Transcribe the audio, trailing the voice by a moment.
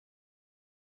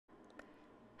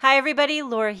Hi everybody,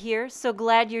 Laura here. So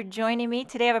glad you're joining me.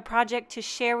 Today I have a project to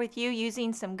share with you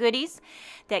using some goodies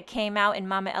that came out in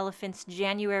Mama Elephant's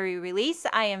January release.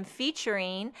 I am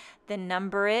featuring the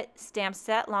Number It stamp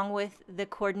set along with the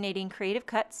coordinating creative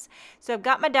cuts. So I've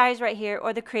got my dies right here,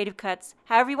 or the creative cuts,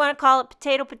 however you want to call it,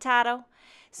 potato.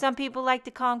 Some people like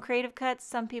to call them creative cuts.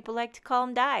 Some people like to call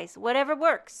them dies. Whatever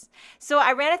works. So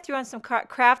I ran it through on some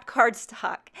craft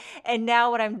cardstock. And now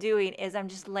what I'm doing is I'm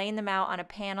just laying them out on a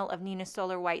panel of Neenah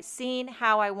Solar White, seeing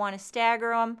how I want to stagger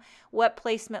them, what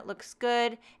placement looks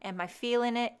good. Am I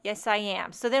feeling it? Yes, I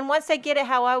am. So then once I get it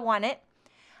how I want it,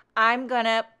 I'm going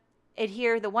to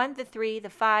adhere the 1, the 3, the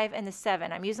 5, and the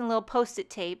 7. I'm using a little Post-it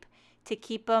tape to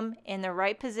keep them in the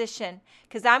right position,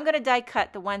 because I'm going to die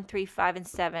cut the 1, 3, 5, and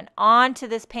 7 onto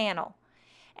this panel.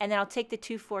 And then I'll take the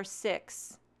 2, 4,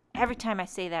 6. Every time I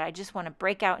say that, I just want to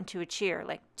break out into a cheer,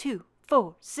 like 2,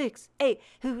 4, 6, 8.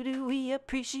 Who do we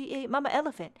appreciate? Mama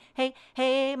Elephant. Hey,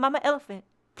 hey, Mama Elephant.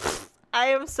 I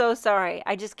am so sorry.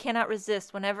 I just cannot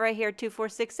resist. Whenever I hear 2, 4,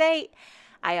 6, 8,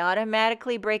 I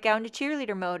automatically break out into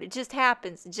cheerleader mode. It just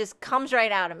happens. It just comes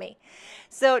right out of me.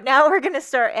 So now we're going to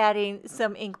start adding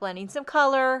some ink blending, some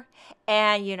color.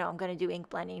 And, you know, I'm going to do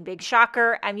ink blending. Big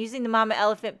shocker. I'm using the Mama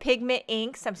Elephant pigment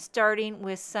inks. I'm starting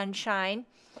with Sunshine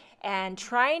and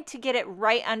trying to get it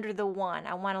right under the 1.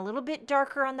 I want a little bit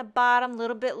darker on the bottom, a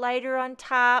little bit lighter on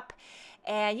top,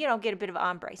 and, you know, get a bit of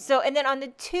ombre. So, and then on the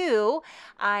 2,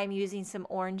 I'm using some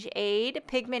Orangeade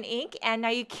pigment ink. And now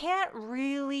you can't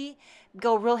really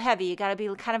go real heavy. You got to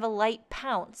be kind of a light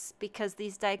pounce because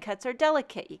these die cuts are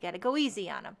delicate. You got to go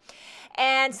easy on them.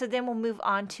 And so then we'll move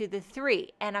on to the 3,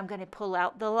 and I'm going to pull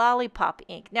out the Lollipop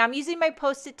ink. Now I'm using my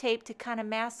Post-it tape to kind of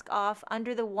mask off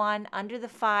under the 1, under the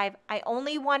 5. I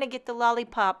only want to get the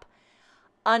Lollipop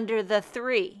under the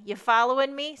 3. You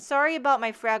following me? Sorry about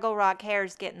my Fraggle Rock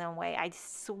hairs getting in the way. I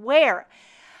swear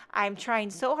I'm trying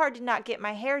so hard to not get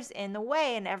my hairs in the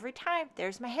way, and every time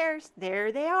there's my hairs.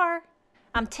 There they are.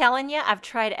 I'm telling you, I've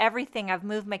tried everything. I've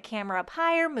moved my camera up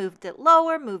higher, moved it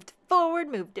lower, moved it forward,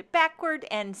 moved it backward,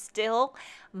 and still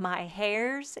my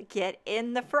hairs get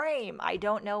in the frame. I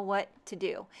don't know what to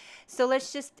do. So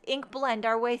let's just ink blend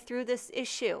our way through this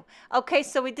issue. Okay,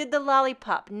 so we did the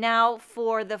Lollipop. Now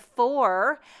for the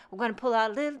 4, we're going to pull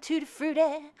out a little Tutti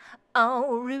Frutti.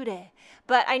 Oh, Rudy.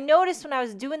 But I noticed when I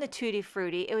was doing the Tutti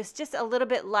Frutti, it was just a little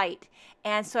bit light.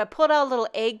 And so I pulled out a little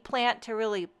eggplant to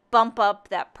really bump up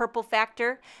that purple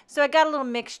factor. So I got a little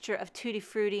mixture of Tutti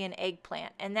Frutti and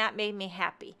eggplant, and that made me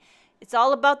happy. It's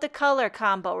all about the color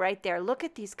combo right there. Look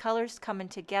at these colors coming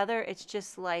together. It's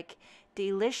just like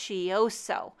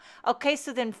delicioso. Okay,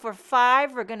 so then for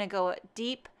 5, we're going to go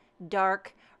deep,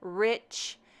 dark,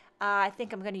 rich. I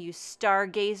think I'm going to use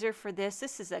Stargazer for this.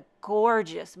 This is a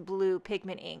gorgeous blue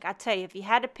pigment ink. I tell you, if you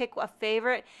had to pick a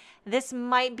favorite, this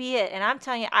might be it. And I'm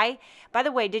telling you, by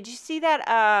the way, did you see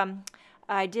that?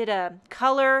 I did a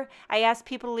color. I asked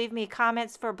people to leave me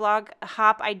comments for Blog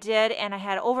Hop. I did, and I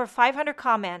had over 500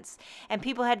 comments, and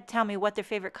people had to tell me what their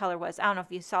favorite color was. I don't know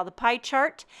if you saw the pie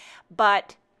chart,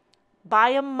 but by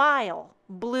a mile,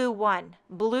 blue won.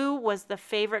 Blue was the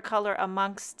favorite color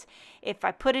amongst, if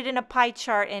I put it in a pie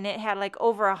chart and it had like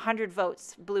over 100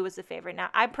 votes, blue was the favorite. Now,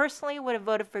 I personally would have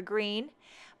voted for green,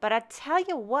 but I tell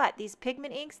you what, these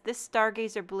pigment inks, this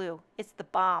Stargazer blue, it's the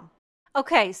bomb.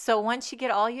 Okay, so once you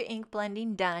get all your ink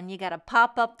blending done, you got to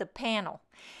pop up the panel.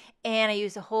 And I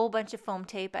use a whole bunch of foam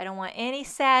tape. I don't want any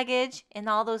saggage in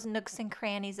all those nooks and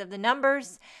crannies of the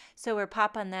numbers. So we're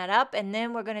popping that up. And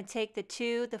then we're going to take the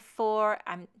 2, the 4.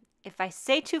 If I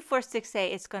say 2, 4, 6,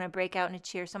 8, it's going to break out in a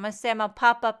cheer. So I'm going to say I'm going to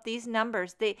pop up these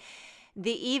numbers. The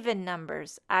even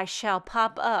numbers I shall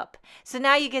pop up. So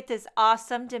now you get this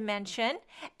awesome dimension.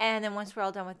 And then once we're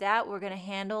all done with that, we're going to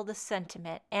handle the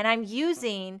sentiment. And I'm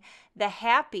using the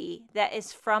Happy that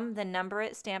is from the Number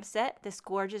It stamp set, this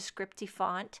gorgeous scripty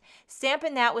font.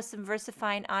 Stamping that with some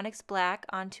VersaFine Onyx Black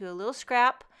onto a little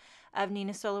scrap of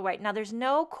Neenah Solar White. Now there's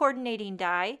no coordinating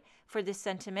die for this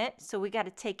sentiment, so we got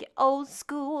to take it old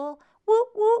school. Whoop,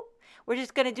 whoop. We're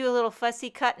just going to do a little fussy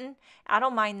cutting. I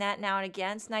don't mind that now and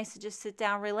again. It's nice to just sit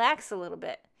down, relax a little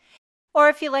bit. Or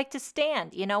if you like to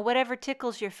stand, you know, whatever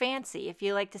tickles your fancy. If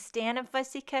you like to stand and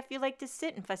fussy cut, if you like to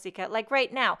sit and fussy cut. Like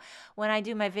right now, when I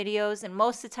do my videos, and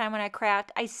most of the time when I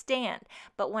craft, I stand.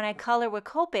 But when I color with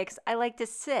Copics, I like to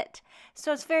sit.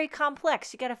 So it's very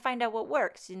complex. You got to find out what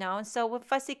works, you know. And so with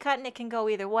fussy cutting, it can go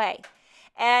either way.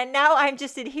 And now I'm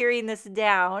just adhering this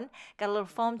down. Got a little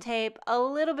foam tape, a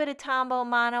little bit of Tombow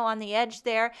Mono on the edge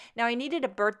there. Now I needed a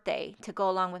birthday to go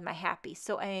along with my Happy,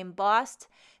 so I embossed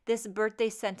this birthday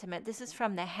sentiment. This is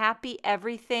from the Happy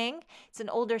Everything. It's an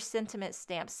older sentiment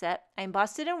stamp set. I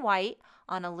embossed it in white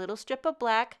on a little strip of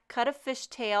black, cut a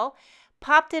fishtail,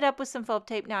 popped it up with some foam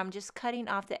tape. Now I'm just cutting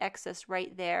off the excess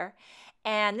right there.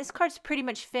 And this card's pretty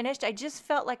much finished. I just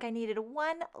felt like I needed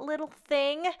one little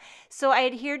thing. So I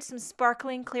adhered some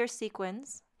sparkling clear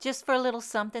sequins just for a little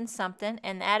something something.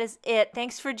 And that is it.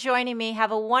 Thanks for joining me.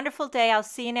 Have a wonderful day. I'll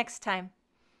see you next time.